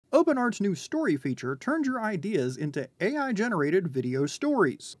OpenArt's new story feature turns your ideas into AI-generated video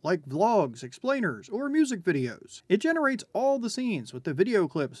stories, like vlogs, explainers, or music videos. It generates all the scenes with the video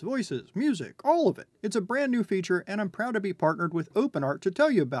clips, voices, music, all of it. It's a brand new feature, and I'm proud to be partnered with OpenArt to tell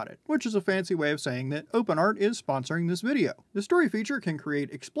you about it, which is a fancy way of saying that OpenArt is sponsoring this video. The story feature can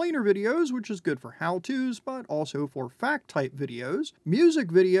create explainer videos, which is good for how-tos, but also for fact-type videos. Music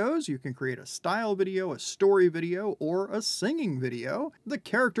videos, you can create a style video, a story video, or a singing video. The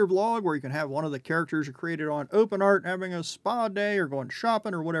character vlog, where you can have one of the characters you created on OpenArt having a spa day or going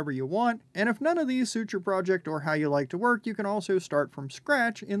shopping or whatever you want. And if none of these suit your project or how you like to work, you can also start from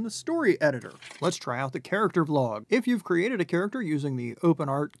scratch in the story editor. Let's try out the character vlog. If you've created a character using the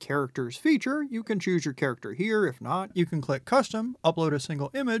OpenArt characters feature, you can choose your character here. If not, you can click custom, upload a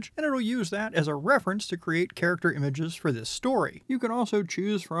single image, and it'll use that as a reference to create character images for this story. You can also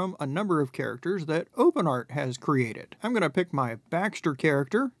choose from a number of characters that OpenArt has created. I'm going to pick my Baxter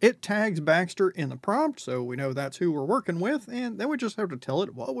character. It tags Baxter in the prompt, so we know that's who we're working with, and then we just have to tell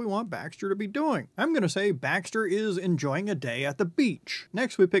it what we want Baxter to be doing. I'm going to say Baxter is enjoying a day at the beach.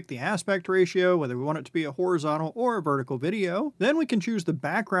 Next, we pick the aspect ratio, whether we want it to be a horizontal or a vertical video. Then we can choose the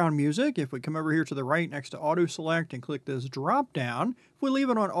background music. If we come over here to the right next to auto select and click this drop down, if we leave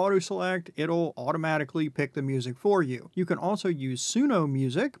it on auto select, it'll automatically pick the music for you. You can also use Suno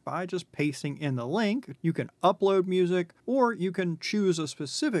music by just pasting in the link. You can upload music, or you can choose a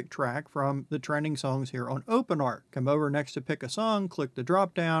specific track from the trending songs here on OpenArt. Come over next to pick a song, click the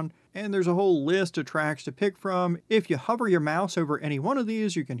drop down, and there's a whole list of tracks to pick from. If you hover your mouse over any one of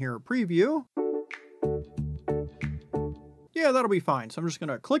these, you can hear a preview. Yeah, that'll be fine. So I'm just going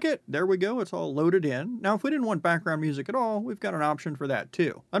to click it. There we go. It's all loaded in. Now, if we didn't want background music at all, we've got an option for that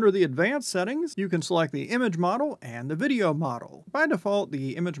too. Under the advanced settings, you can select the image model and the video model. By default,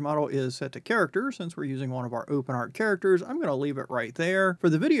 the image model is set to character. Since we're using one of our OpenArt characters, I'm going to leave it right there. For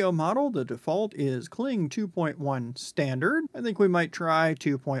the video model, the default is Kling 2.1 standard. I think we might try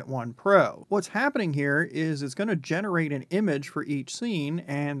 2.1 Pro. What's happening here is it's going to generate an image for each scene,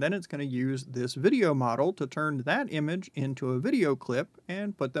 and then it's going to use this video model to turn that image into a video clip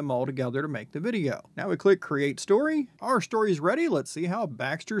and put them all together to make the video. Now we click create story. Our story's ready. Let's see how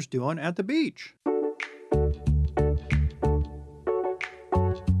Baxter's doing at the beach.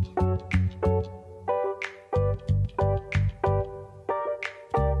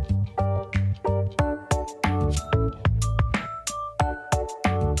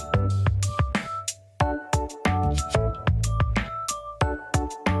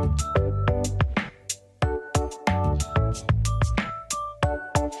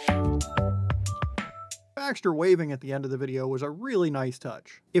 Baxter waving at the end of the video was a really nice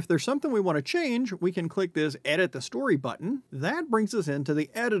touch. If there's something we want to change, we can click this Edit the Story button. That brings us into the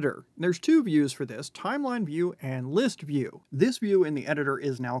editor. There's two views for this, Timeline View and List View. This view in the editor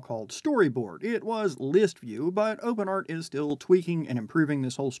is now called Storyboard. It was List View, but OpenArt is still tweaking and improving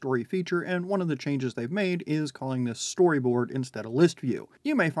this whole story feature, and one of the changes they've made is calling this Storyboard instead of List View.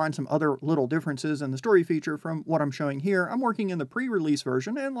 You may find some other little differences in the story feature from what I'm showing here. I'm working in the pre-release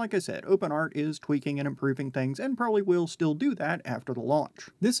version, and like I said, OpenArt is tweaking and improving things and probably will still do that after the launch.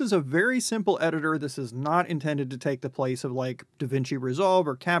 This is a very simple editor. This is not intended to take the place of like DaVinci Resolve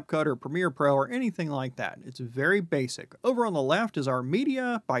or CapCut or Premiere Pro or anything like that. It's very basic. Over on the left is our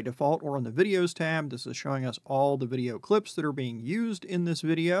media. By default, or on the videos tab, this is showing us all the video clips that are being used in this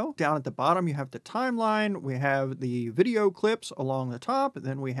video. Down at the bottom, you have the timeline. We have the video clips along the top.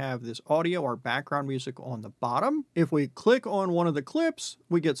 Then we have this audio or background music on the bottom. If we click on one of the clips,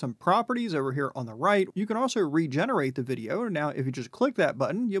 we get some properties over here on the right. You can also regenerate the video. Now, if you just click that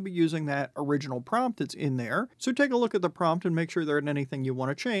button, you'll be using that original prompt that's in there. So take a look at the prompt and make sure there isn't anything you want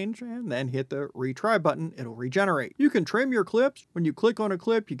to change, and then hit the retry button. It'll regenerate. You can trim your clips. When you click on a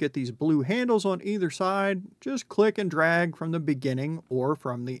clip, you get these blue handles on either side. Just click and drag from the beginning or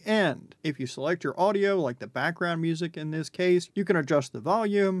from the end. If you select your audio, like the background music in this case, you can adjust the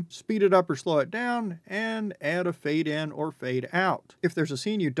volume, speed it up or slow it down, and add a fade in or fade out. If there's a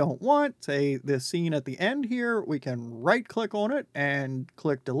scene you don't want, say this scene at the end here, we can right click on it and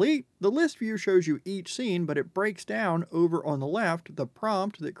click delete. The list view shows you each scene, but it breaks down over on the left the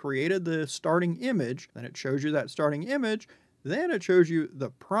prompt that created the starting image. Then it shows you that starting image. Then it shows you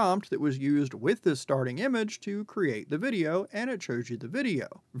the prompt that was used with this starting image to create the video, and it shows you the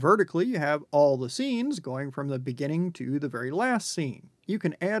video. Vertically, you have all the scenes going from the beginning to the very last scene. You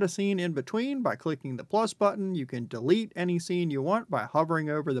can add a scene in between by clicking the plus button. You can delete any scene you want by hovering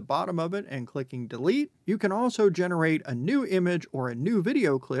over the bottom of it and clicking delete. You can also generate a new image or a new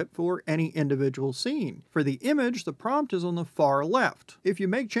video clip for any individual scene. For the image, the prompt is on the far left. If you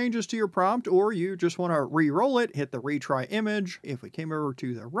make changes to your prompt or you just want to re-roll it, hit the retry image. If we came over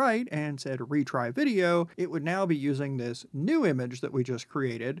to the right and said retry video, it would now be using this new image that we just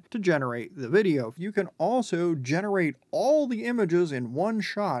created to generate the video. You can also generate all the images in one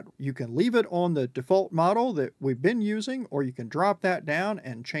shot. You can leave it on the default model that we've been using, or you can drop that down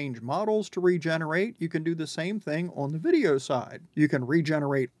and change models to regenerate. You can do the same thing on the video side. You can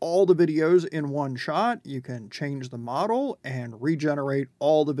regenerate all the videos in one shot. You can change the model and regenerate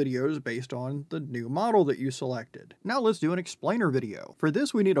all the videos based on the new model that you selected. Now let's do an explainer video. For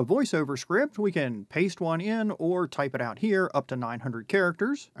this, we need a voiceover script. We can paste one in or type it out here up to 900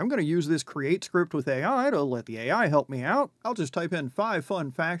 characters. I'm going to use this create script with AI to let the AI help me out. I'll just type in 5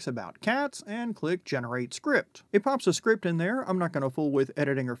 fun facts about cats and click generate script. It pops a script in there. I'm not going to fool with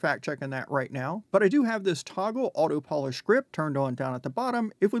editing or fact checking that right now, but I do have this toggle auto polish script turned on down at the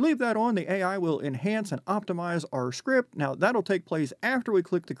bottom. If we leave that on, the AI will enhance and optimize our script. Now that'll take place after we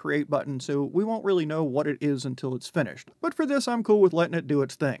click the create button, so we won't really know what it is until it's finished. But for this, I'm cool with letting it do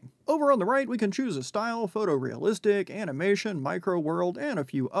its thing. Over on the right, we can choose a style, photorealistic, animation, micro world, and a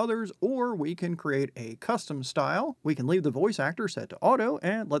few others, or we can create a custom style. We can leave the voice actor set to auto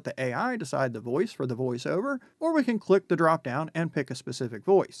and let the AI decide the voice for the voiceover, or we can click the drop down and pick a specific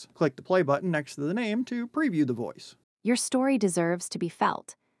voice. Click the play button next to the name to preview the voice. Your story deserves to be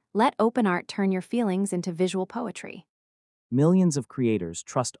felt. Let OpenArt turn your feelings into visual poetry. Millions of creators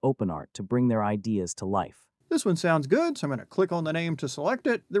trust OpenArt to bring their ideas to life. This one sounds good, so I'm going to click on the name to select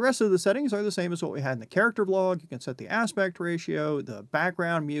it. The rest of the settings are the same as what we had in the character vlog. You can set the aspect ratio, the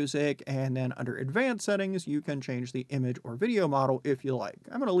background music, and then under advanced settings, you can change the image or video model if you like.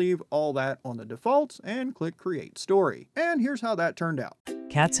 I'm going to leave all that on the defaults and click create story. And here's how that turned out.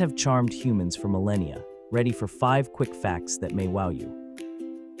 Cats have charmed humans for millennia. Ready for 5 quick facts that may wow you.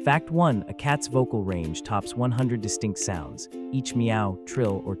 Fact 1. A cat's vocal range tops 100 distinct sounds. Each meow,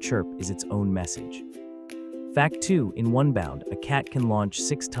 trill, or chirp is its own message. Fact 2. In one bound, a cat can launch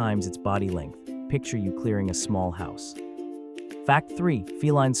 6 times its body length. Picture you clearing a small house. Fact 3.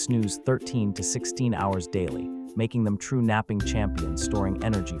 Felines snooze 13 to 16 hours daily, making them true napping champions, storing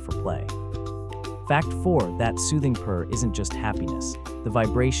energy for play. Fact 4. That soothing purr isn't just happiness. The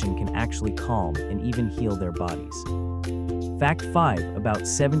vibration can actually calm and even heal their bodies. Fact 5. About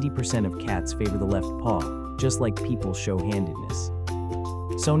 70% of cats favor the left paw, just like people show handedness.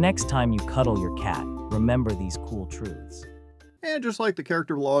 So next time you cuddle your cat, remember these cool truths. And just like the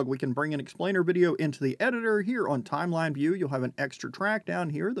character vlog, we can bring an explainer video into the editor. Here on timeline view, you'll have an extra track down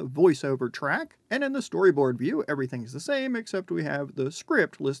here, the voiceover track. And in the storyboard view, everything's the same, except we have the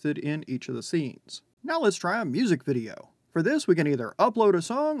script listed in each of the scenes. Now let's try a music video. For this, we can either upload a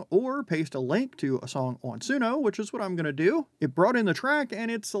song or paste a link to a song on Suno, which is what I'm going to do. It brought in the track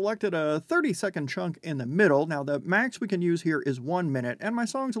and it selected a 30-second chunk in the middle. Now the max we can use here is 1 minute, and my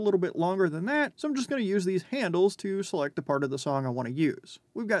song's a little bit longer than that, so I'm just going to use these handles to select the part of the song I want to use.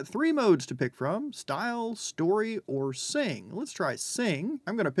 We've got 3 modes to pick from: style, story, or sing. Let's try sing.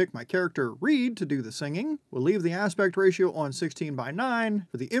 I'm going to pick my character Reed to do the singing. We'll leave the aspect ratio on 16:9.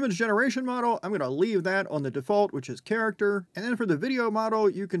 For the image generation model, I'm going to leave that on the default, which is character. And then for the video model,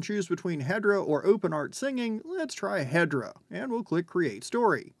 you can choose between Hedra or OpenArt singing. Let's try Hedra, and we'll click create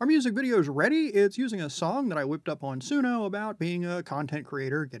story. Our music video is ready. It's using a song that I whipped up on Suno about being a content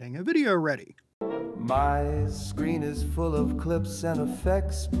creator getting a video ready. My screen is full of clips and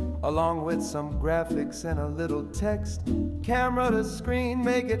effects, along with some graphics and a little text. Camera to screen,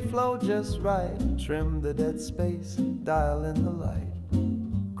 make it flow just right. Trim the dead space, dial in the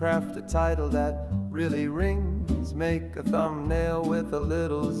light. Craft a title that really rings, make a thumbnail with a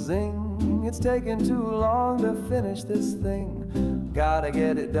little zing. It's taking too long to finish this thing. Gotta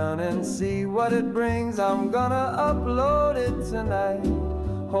get it done and see what it brings. I'm gonna upload it tonight.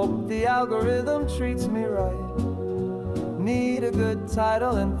 Hope the algorithm treats me right. Need a good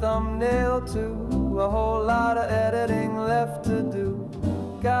title and thumbnail too. A whole lot of editing left to do.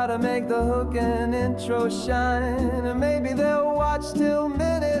 Gotta make the hook and intro shine, and maybe they'll watch till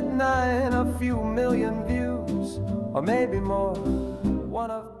minute 9. A few million views, or maybe more.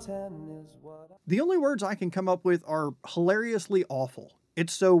 1 of 10 is what The only words I can come up with are hilariously awful.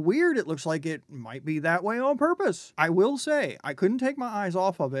 It's so weird it looks like it might be that way on purpose. I will say, I couldn't take my eyes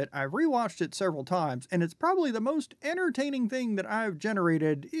off of it. I've rewatched it several times, and it's probably the most entertaining thing that I've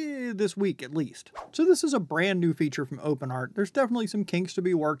generated this week at least. So this is a brand new feature from OpenArt. There's definitely some kinks to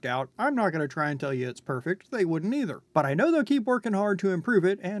be worked out. I'm not going to try and tell you it's perfect. They wouldn't either. But I know they'll keep working hard to improve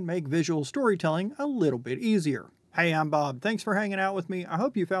it and make visual storytelling a little bit easier. Hey, I'm Bob. Thanks for hanging out with me. I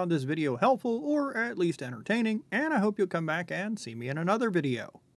hope you found this video helpful or at least entertaining, and I hope you'll come back and see me in another video.